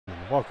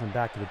welcome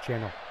back to the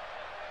channel.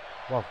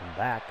 Welcome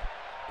back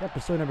to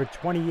episode number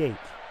 28.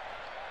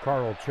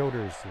 Carl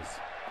Childers is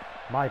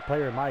My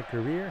Player, My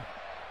Career.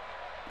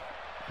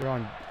 We're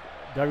on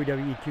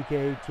WWE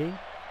 2K18.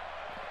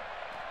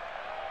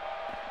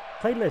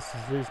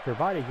 Playlist is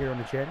provided here on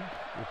the channel.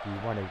 If you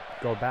want to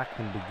go back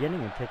from the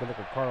beginning and take a look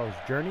at Carl's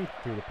journey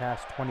through the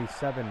past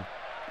 27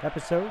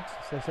 episodes.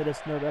 So I said it's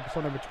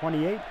episode number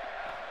 28.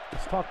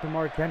 Let's talk to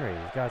Mark Henry.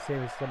 He's got to say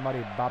to somebody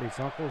about his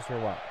uncles or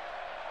what?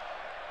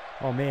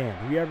 Oh man,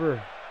 have you ever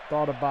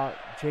thought about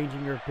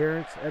changing your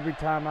appearance? Every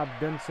time I've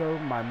done so,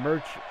 my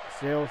merch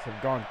sales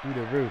have gone through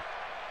the roof.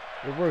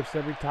 It works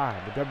every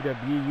time. The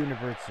WWE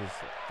universe is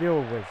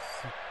filled with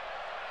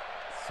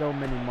so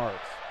many marks.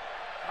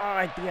 All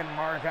right, then,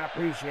 Mark, I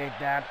appreciate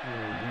that.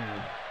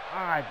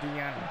 All right,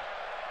 then.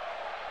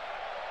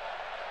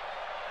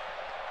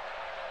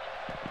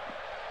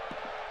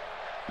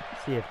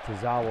 See if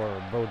Tozawa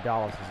or Bo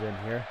Dallas is in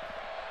here.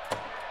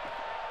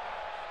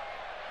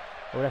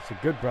 Oh, that's a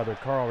good brother,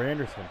 Carl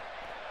Anderson.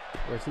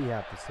 What does he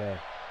have to say?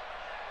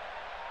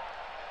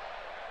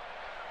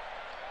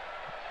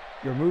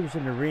 Your moves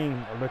in the ring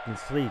are looking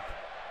sleek.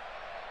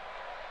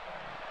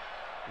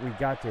 We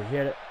got to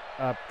hit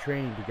up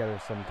training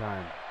together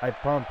sometime. I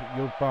pump,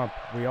 you pump,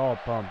 we all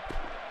pump.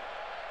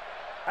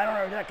 I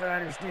don't exactly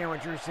understand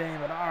what you're saying,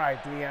 but all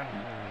right, DM.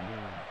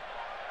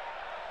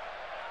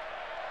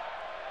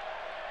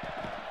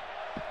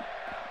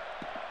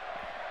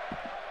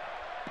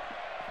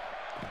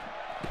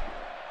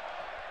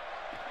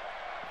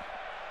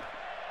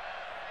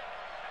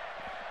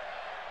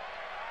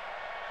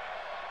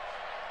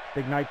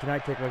 Big night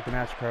tonight. Take a look at the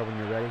match card when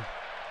you're ready.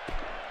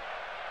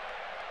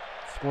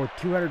 Scored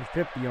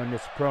 250 on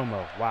this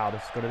promo. Wow,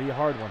 this is going to be a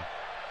hard one.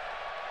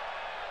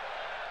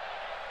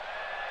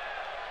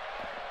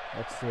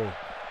 Let's see.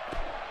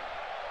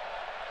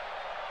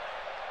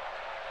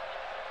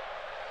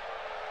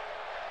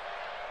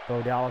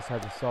 Bo Dallas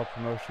has a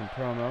self-promotion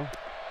promo.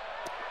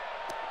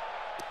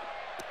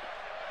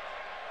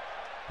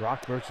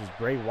 Brock versus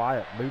Bray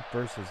Wyatt. Luke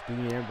versus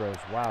Dean Ambrose.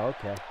 Wow,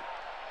 okay.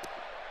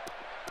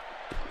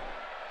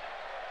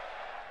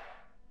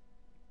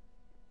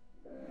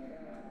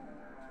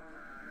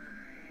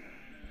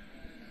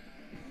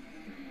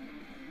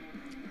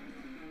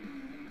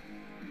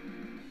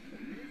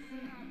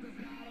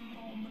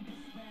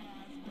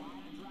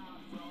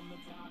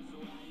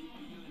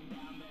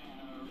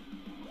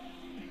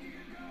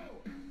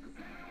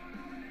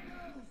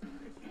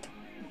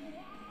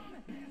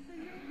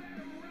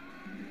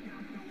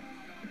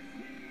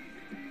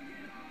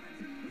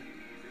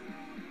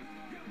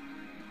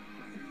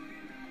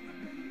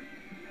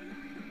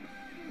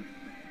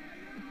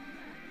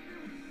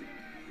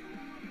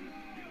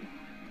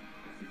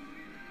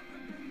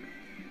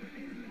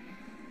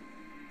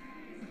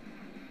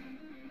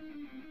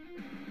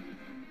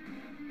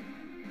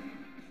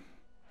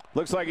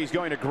 Looks like he's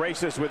going to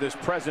grace us with his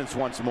presence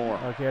once more.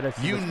 Okay, let's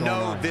see. You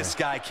know this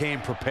guy came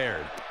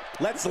prepared.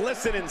 Let's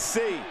listen and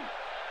see.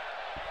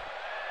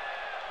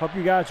 Hope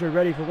you guys are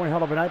ready for one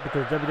hell of a night,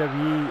 because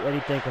WWE,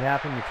 anything can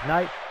happen. And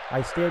tonight,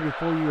 I stand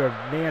before you a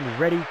man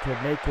ready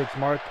to make his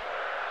mark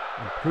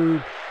and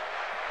prove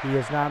he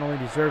is not only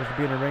deserves to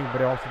be in the ring, but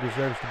he also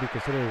deserves to be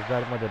considered as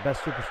one of the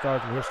best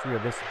superstars in the history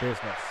of this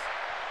business.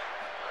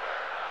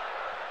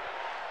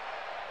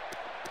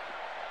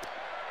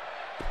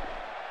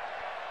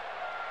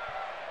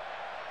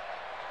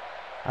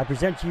 I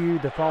present to you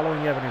the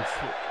following evidence,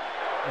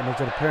 and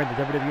it's apparent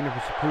the WWE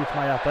Universe proves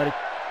my athletic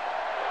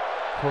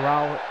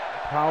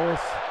prowess.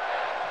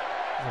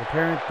 It's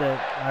apparent that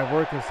I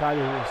work inside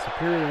a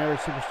superior than every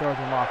superstar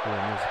in the locker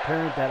room. It's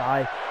apparent that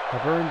I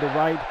have earned the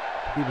right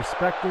to be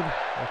respected.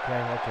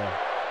 Okay.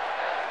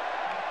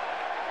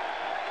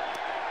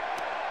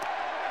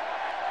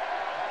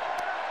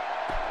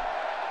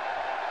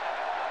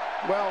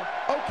 Well,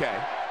 okay.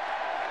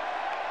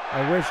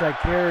 I wish I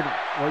cared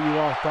what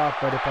you all thought,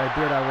 but if I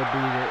did, I would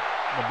be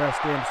the best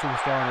damn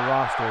superstar on the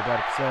roster.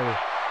 But so,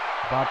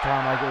 about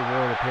time I get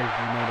rewarded to pay for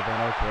the main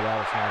event. Okay, that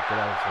was not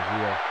good. That was a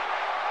heel.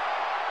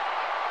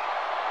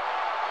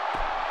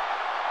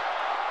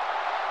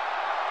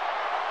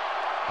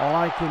 All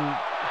I can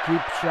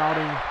keep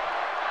shouting,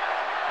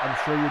 I'm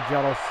sure you're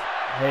jealous.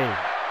 Hey,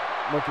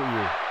 look at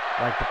you.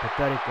 Like the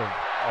pathetic of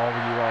all of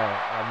you are.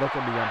 Look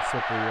at me, I'm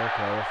sick of you.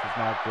 Okay, this is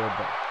not good,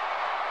 but...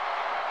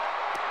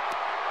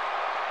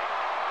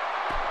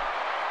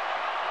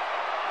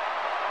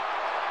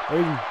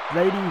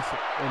 Ladies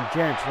and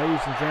gents,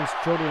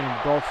 children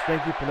and adults,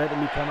 thank you for letting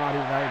me come out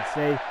here tonight and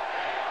say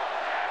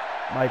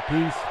my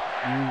piece.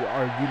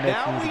 You make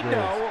now me the greatest.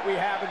 Now we know what we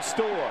have in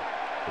store.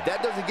 If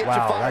that doesn't get wow,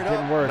 you fired that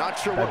didn't up, work. not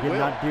sure that what did will.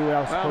 not do what I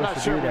was supposed I'm not to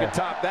sure do we there. can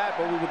top that,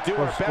 but we will do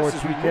our best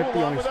as we move 250,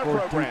 along only with our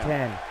scored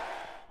program. 210.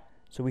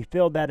 So we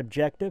failed that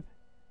objective.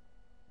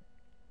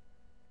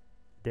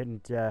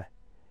 Didn't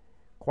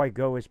quite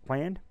go as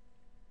planned.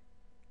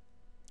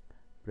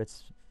 But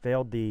it's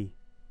failed the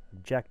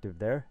objective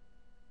there.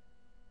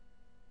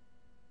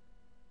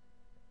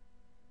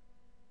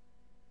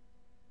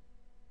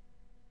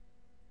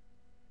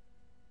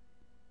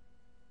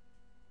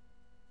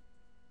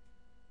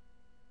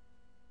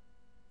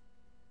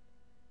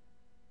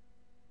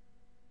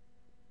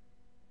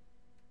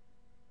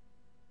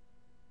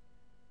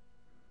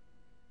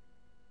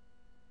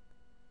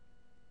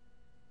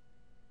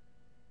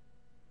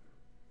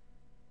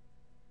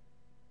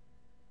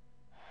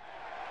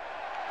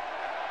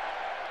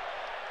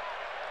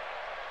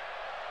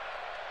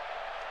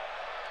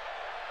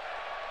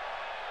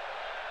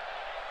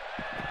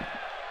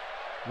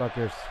 Look,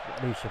 there's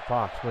Alicia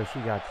Fox. What she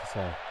got to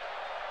say?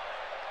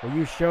 Well,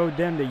 you showed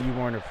them that you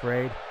weren't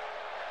afraid.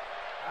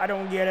 I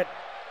don't get it.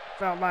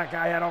 Felt like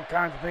I had all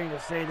kinds of things to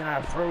say, then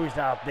I froze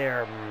out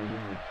there.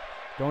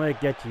 Don't let it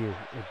get to you.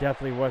 It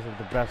definitely wasn't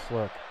the best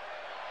look.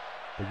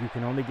 But you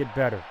can only get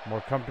better,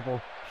 more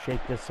comfortable.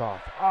 Shake this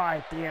off. All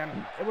right,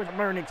 then. It was a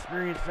learning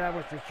experience, that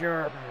was for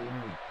sure.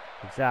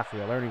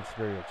 Exactly, a learning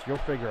experience. You'll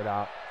figure it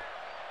out.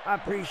 I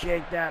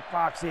appreciate that,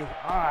 Foxy.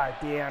 All right,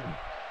 then.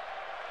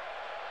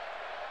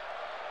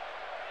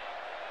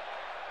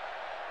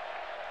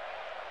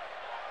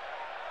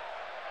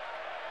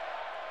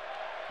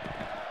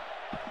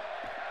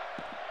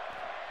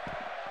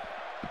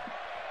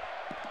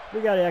 We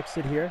got to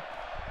exit here.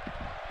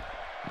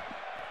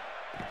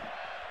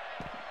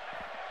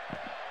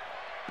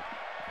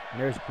 And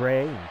there's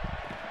Bray, and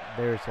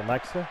there's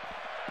Alexa.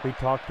 We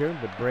talked to him,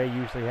 but Bray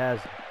usually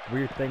has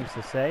weird things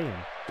to say,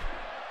 and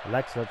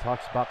Alexa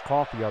talks about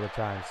coffee all the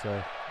time, so I'm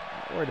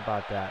not worried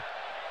about that.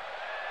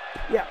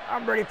 Yeah,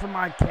 I'm ready for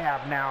my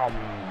cab now.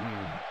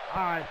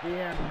 All right,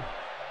 then.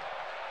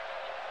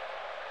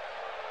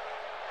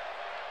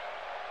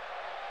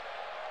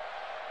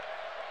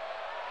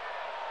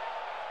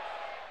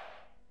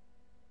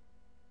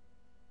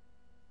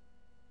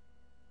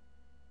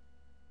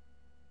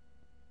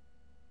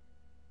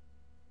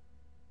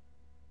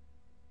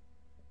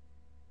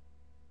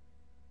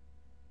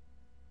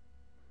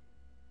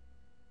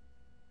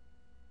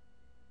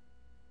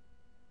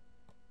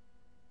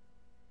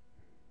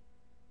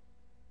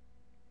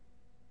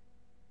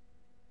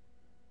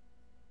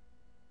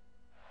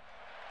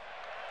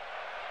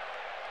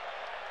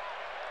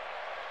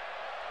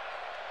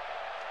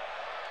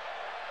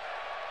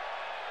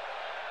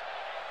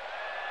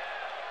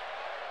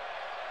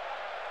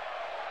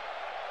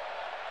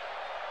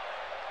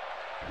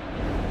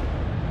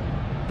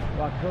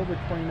 October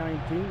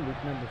 2019,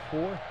 week number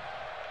 4.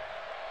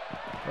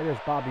 There's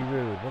Bobby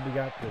Roode. What we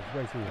got this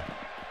right here.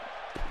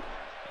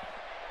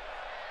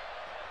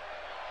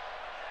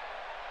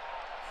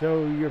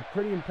 So you're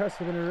pretty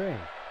impressive in the ring.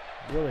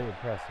 Really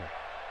impressive.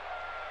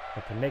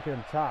 But to make it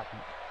on top,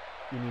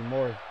 you need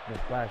more than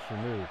flashy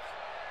moves.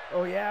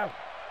 Oh yeah?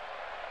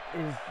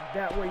 Is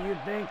that what you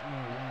think?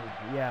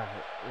 Yeah,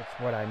 it's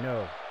what I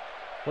know.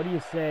 What do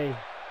you say,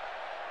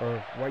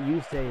 or what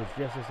you say is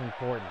just as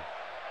important.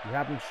 You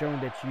haven't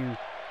shown that you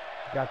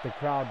got the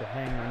crowd to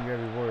hang on your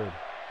every word.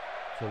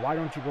 So why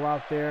don't you go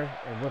out there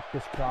and whip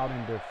this crowd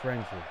into a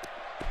frenzy?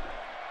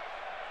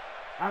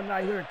 I'm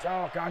not here to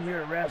talk, I'm here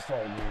to wrestle.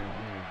 And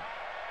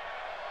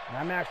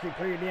I'm actually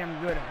pretty damn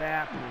good at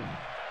that.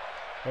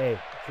 Hey,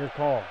 it's your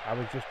call. I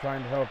was just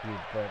trying to help you,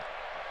 but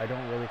I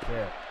don't really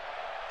care.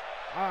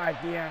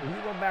 Alright, Dan, you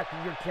go back to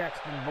your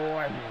texting,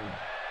 boy.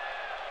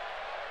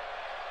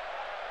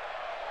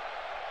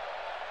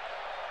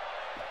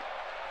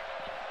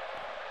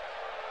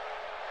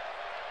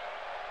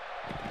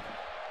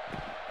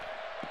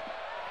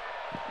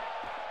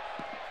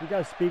 We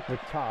got to speak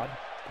with Todd.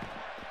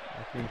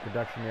 That's the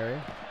introduction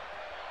area.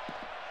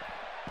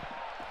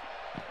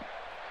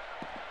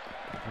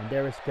 And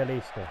there is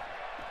Kalisto.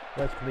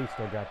 What's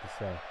Kalisto got to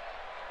say?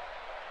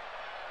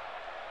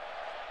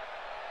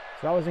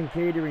 So I was in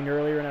catering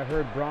earlier and I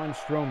heard Braun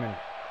Strowman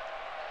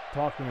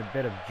talking a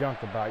bit of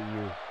junk about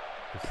you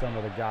to some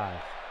of the guys.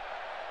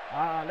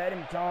 Let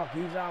him talk.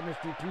 He's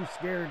obviously too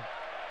scared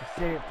to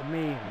say it to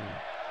me.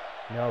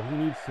 No, he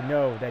needs to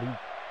know that he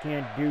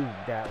can't do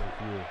that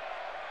with you.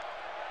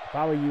 If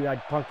I were you,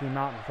 I'd punk him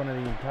out in front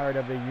of the entire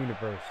WWE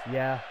universe.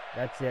 Yeah,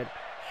 that's it.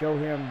 Show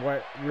him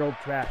what real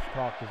trash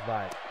talk is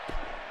like.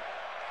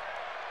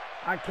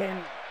 I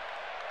can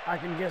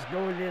just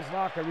go to his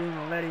locker room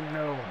and let him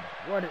know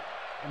what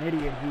an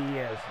idiot he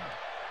is.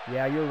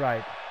 Yeah, you're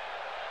right.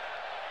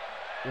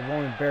 It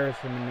won't embarrass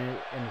him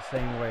in the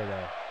same way,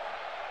 though.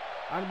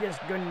 I'm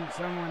just giving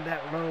someone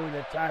that low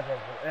the type of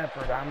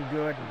effort. I'm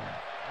good.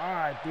 All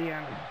right,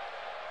 then.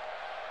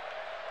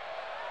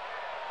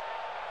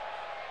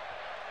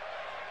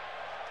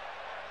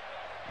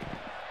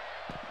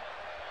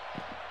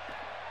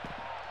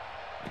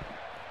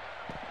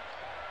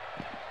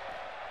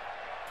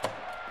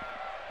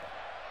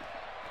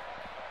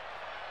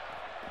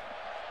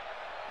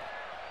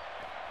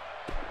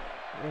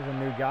 There's a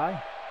new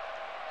guy.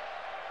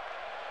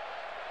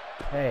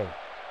 Hey,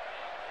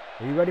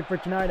 are you ready for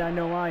tonight? I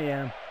know I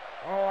am.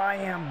 Oh, I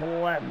am,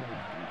 boy.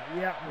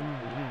 Yep.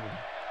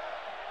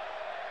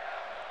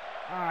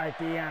 All right,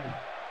 the end.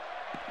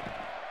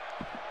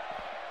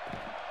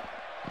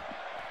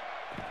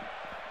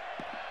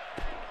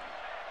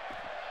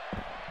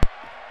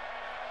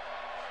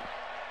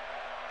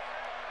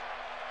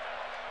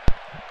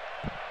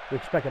 We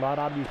expect a lot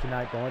out of you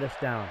tonight. Don't let us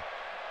down.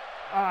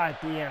 All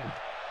right, the end.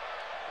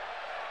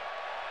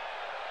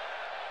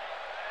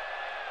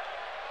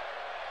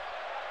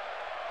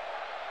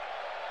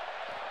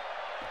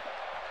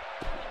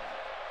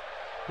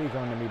 Please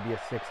don't let me be a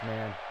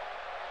 6-man.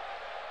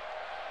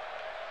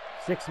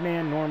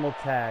 6-man normal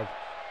tag.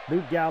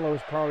 Luke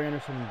Gallows, Carl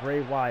Anderson, and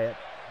Bray Wyatt.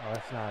 Oh,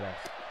 that's not us.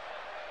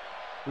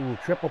 Ooh,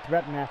 triple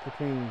threat match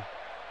between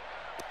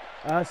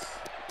us,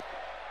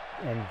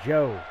 and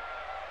Joe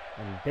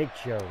and Big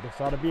Show. This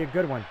ought to be a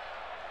good one.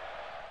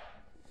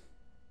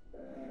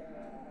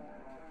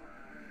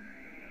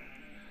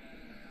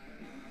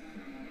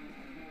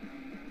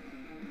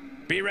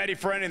 Be ready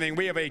for anything.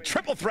 We have a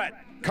triple threat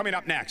coming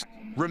up next.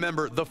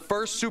 Remember, the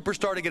first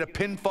superstar to get a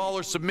pinfall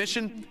or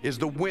submission is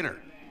the winner.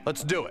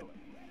 Let's do it.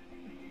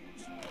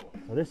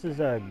 So this is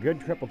a good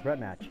triple threat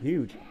match.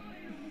 Huge.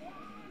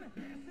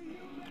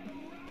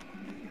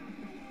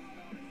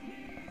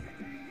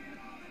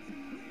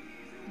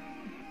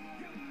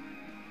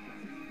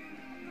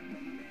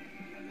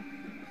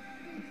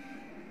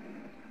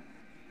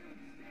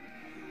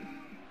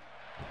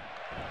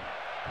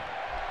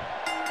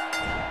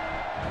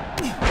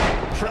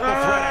 Triple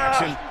threat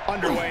action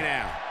underway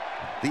now.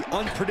 The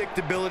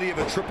unpredictability of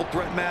a triple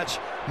threat match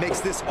makes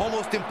this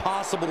almost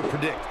impossible to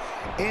predict.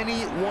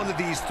 Any one of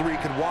these three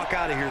could walk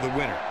out of here the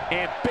winner.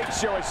 And Big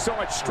Show has so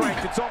much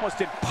strength, it's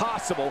almost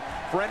impossible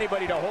for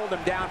anybody to hold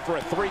him down for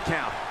a 3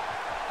 count.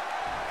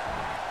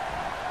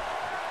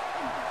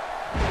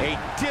 A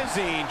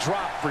dizzying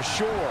drop for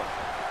sure.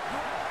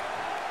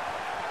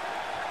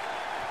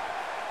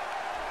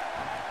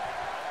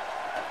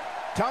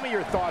 Tell me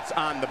your thoughts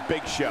on the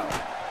Big Show.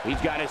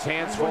 He's got his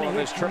hands full in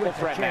this triple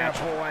threat match.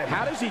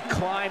 How does he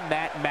climb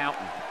that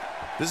mountain?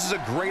 This is a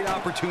great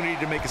opportunity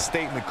to make a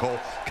statement, Cole.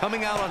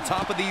 Coming out on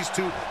top of these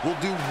two will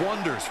do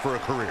wonders for a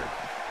career.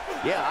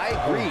 Yeah, I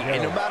agree.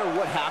 And no matter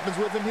what happens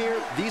with him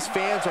here, these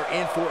fans are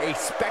in for a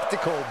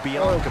spectacle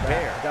beyond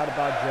compare. Forgot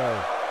about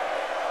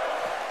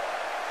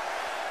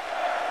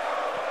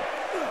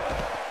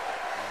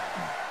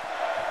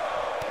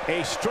Joe.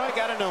 A strike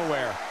out of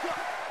nowhere.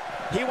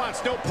 He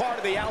wants no part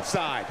of the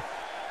outside.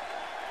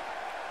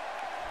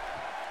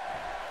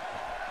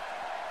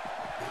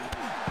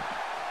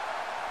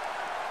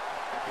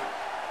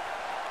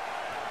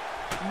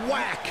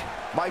 Whack!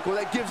 Michael,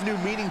 that gives new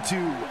meaning to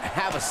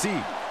have a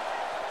seat.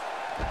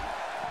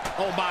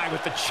 Oh my,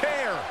 with the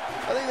chair.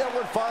 I think that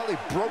one finally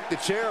broke the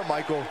chair,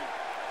 Michael.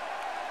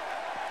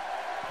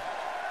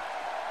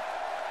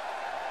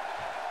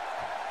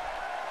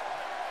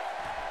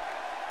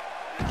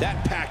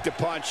 That packed a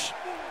punch.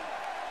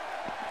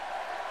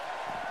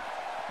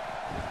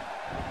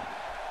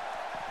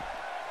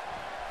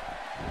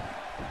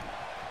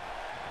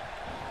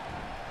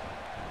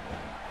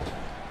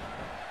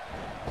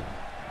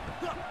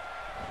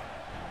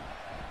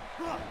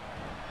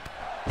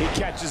 He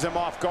catches him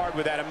off guard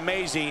with that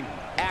amazing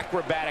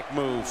acrobatic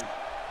move.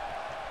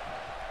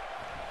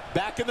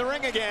 Back in the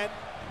ring again.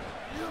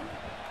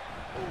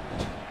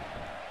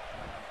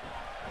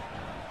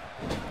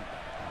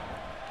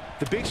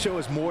 The Big Show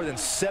is more than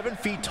 7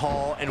 feet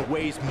tall and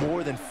weighs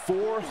more than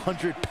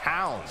 400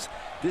 pounds.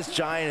 This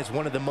giant is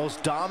one of the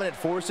most dominant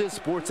forces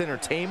sports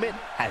entertainment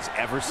has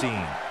ever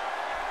seen.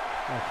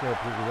 Not sure if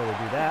he can really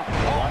do that.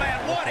 Oh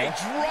man, what a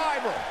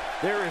driver!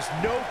 There is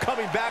no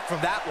coming back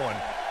from that one.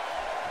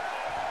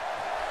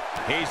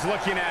 He's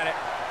looking at it.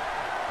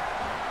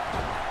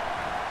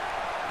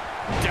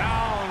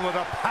 Down with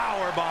a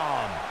power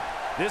bomb.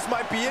 This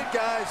might be it,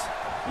 guys.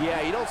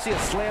 Yeah, you don't see a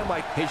slam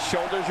like his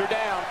shoulders are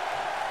down.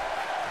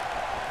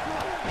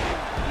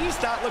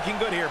 He's not looking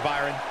good here,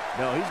 Byron.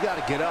 No, he's got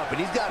to get up, and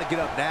he's got to get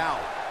up now.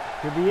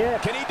 Could be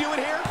it. Can he do it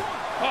here?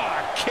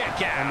 Oh,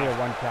 kick out.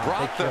 One count.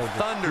 Brought the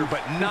thunder,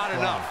 but not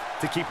enough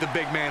to keep the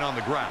big man on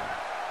the ground.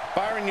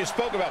 Byron, you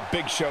spoke about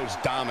Big Show's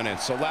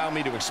dominance. Allow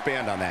me to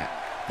expand on that.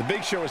 The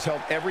Big Show has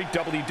held every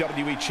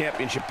WWE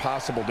championship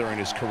possible during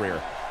his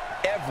career.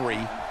 Every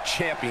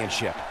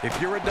championship. If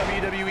you're a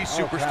WWE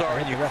superstar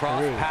and you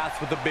cross paths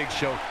with the Big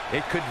Show,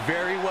 it could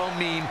very well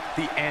mean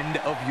the end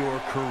of your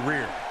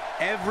career.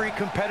 Every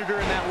competitor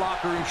in that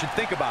locker room should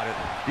think about it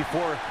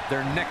before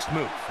their next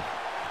move.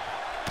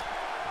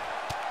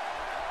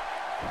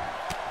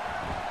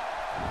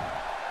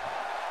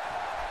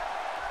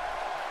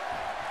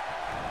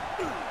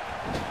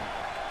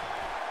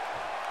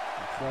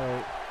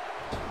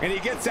 And he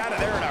gets out of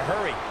there in a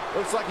hurry.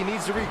 Looks like he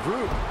needs to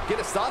regroup, get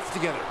his thoughts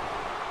together.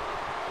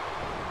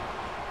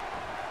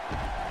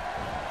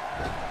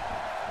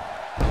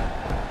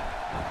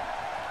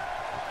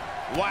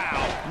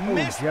 Wow,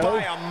 missed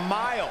by a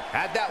mile.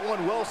 Had that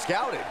one well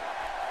scouted.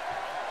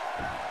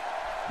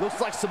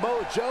 Looks like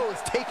Samoa Joe is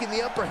taking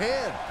the upper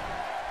hand.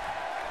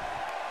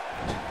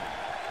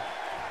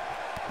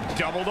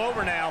 Doubled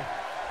over now.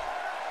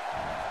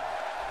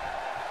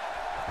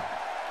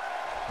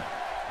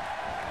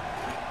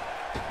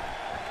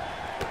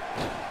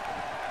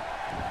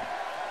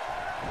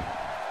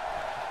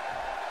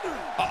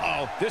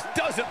 Uh-oh, this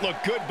doesn't look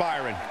good,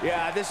 Byron.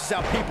 Yeah, this is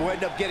how people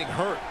end up getting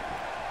hurt.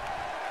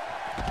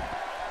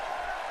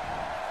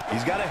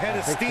 He's got a head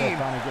of steam.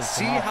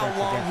 See how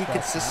long he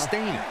can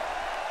sustain it.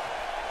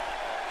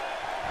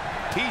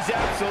 He's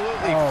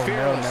absolutely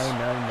fearless.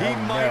 He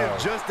might have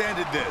just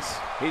ended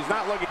this. He's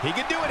not looking. He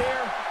can do it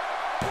here.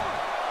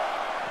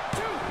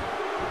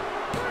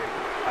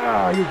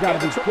 Oh, you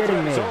gotta be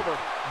kidding me. Over.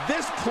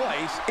 This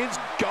place is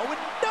going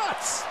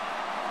nuts.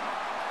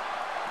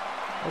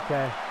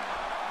 Okay.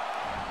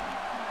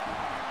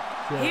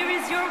 Here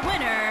is your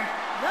winner,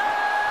 the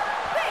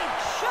Big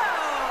Show.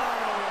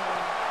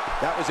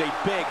 That was a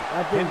big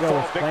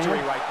pinfall victory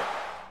right there.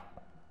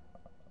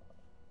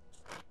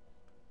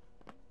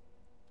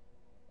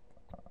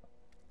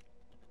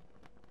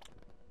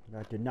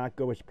 That did not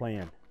go as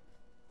planned.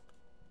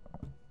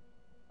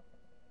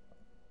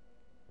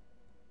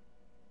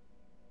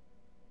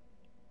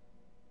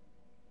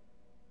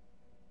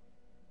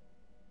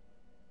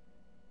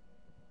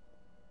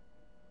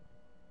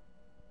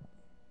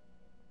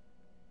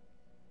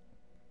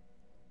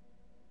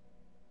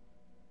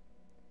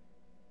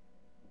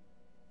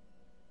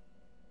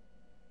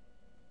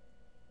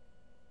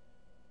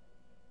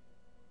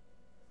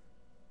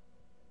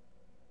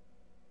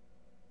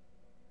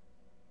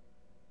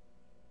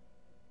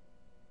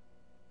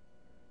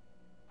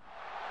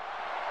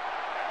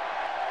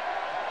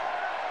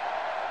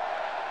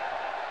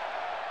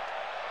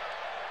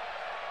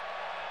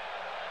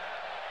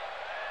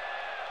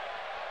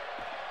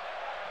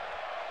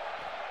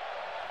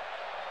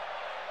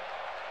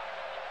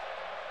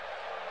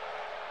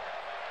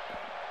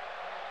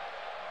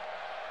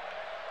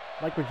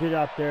 Like we did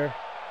out there.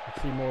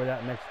 Let's see more of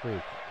that next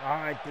week. All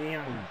right,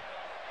 damn.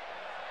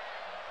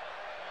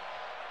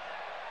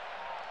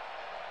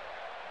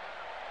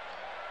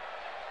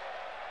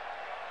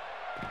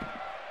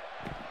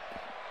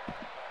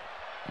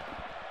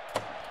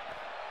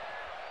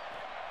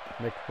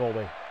 Mick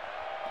Foley.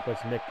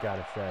 What's Mick got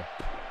to say?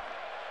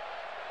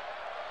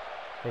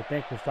 Hey,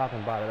 thanks for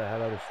stopping by. I had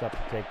other stuff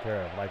to take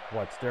care of. Like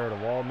what? Stare at a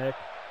wall, Mick?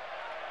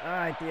 All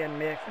right, then,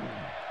 Mick.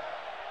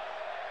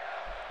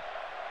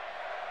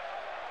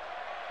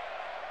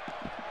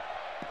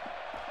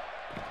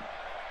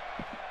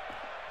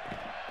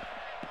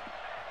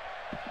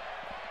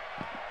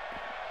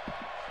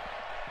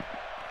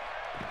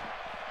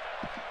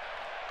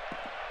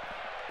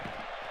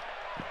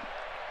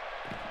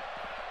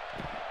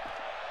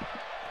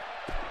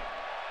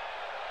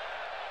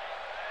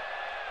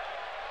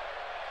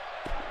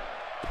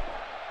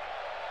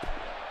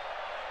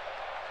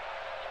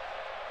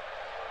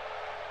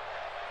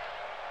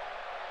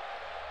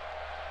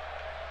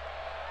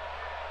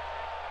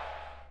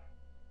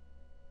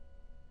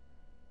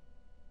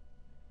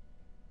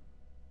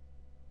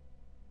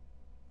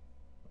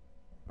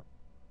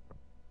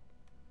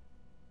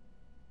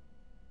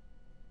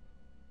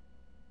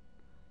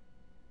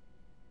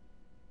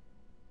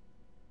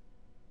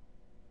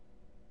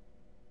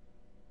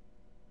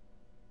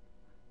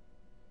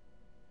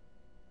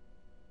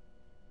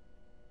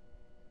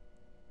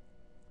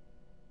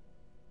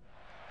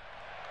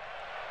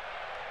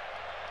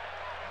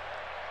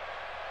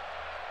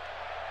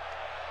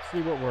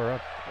 See what we're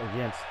up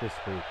against this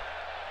week.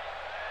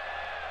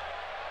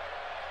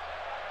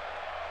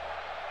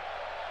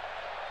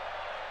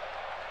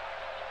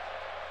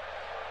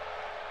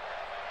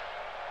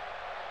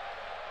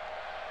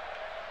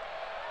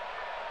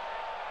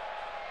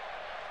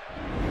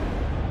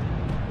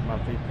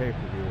 Monthly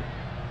pay-per-view.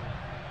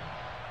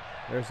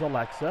 There's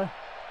Alexa.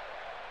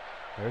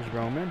 There's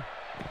Roman.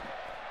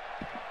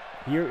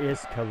 Here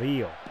is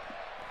Khalil.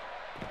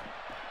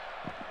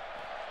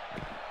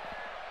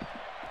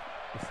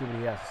 See what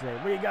he has to say.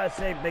 What do you got to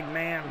say, big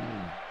man?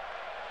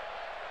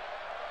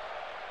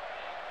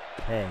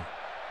 Hey,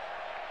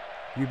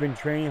 you been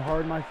training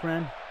hard, my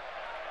friend?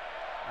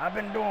 I've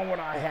been doing what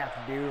I have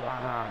to do.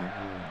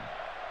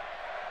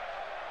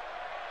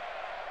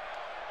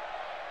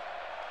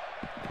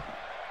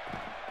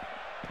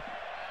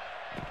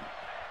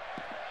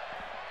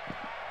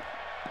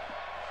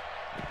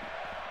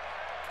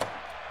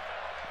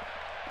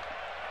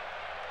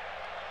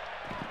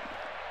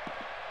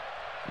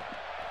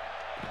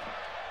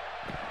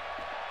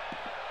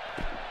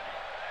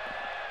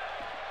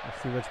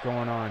 See what's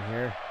going on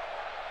here.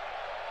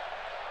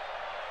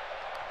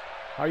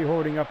 How are you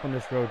holding up on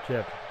this road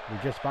trip? We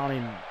just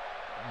finally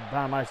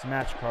finalized the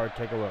match card.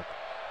 Take a look.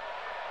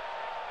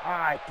 All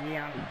right,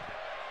 Dion.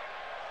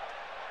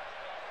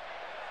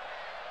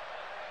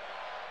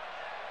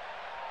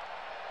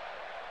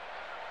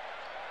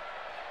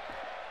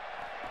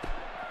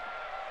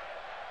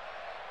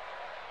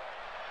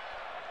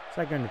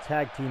 Second, a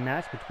tag team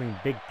match between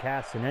Big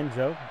Cass and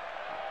Enzo.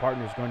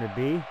 Partner's going to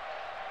be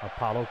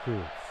Apollo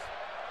Crews.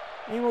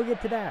 And we'll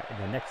get to that in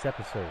the next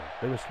episode.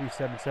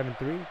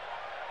 Lewis3773.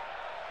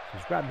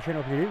 Subscribe to the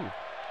channel if you're new.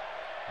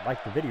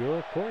 Like the video,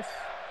 of course.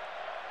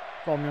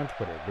 Follow me on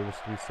Twitter,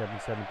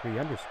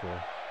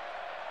 Lewis3773_.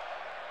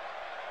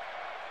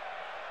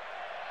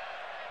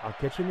 I'll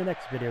catch you in the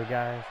next video,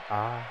 guys.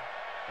 I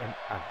am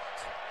out.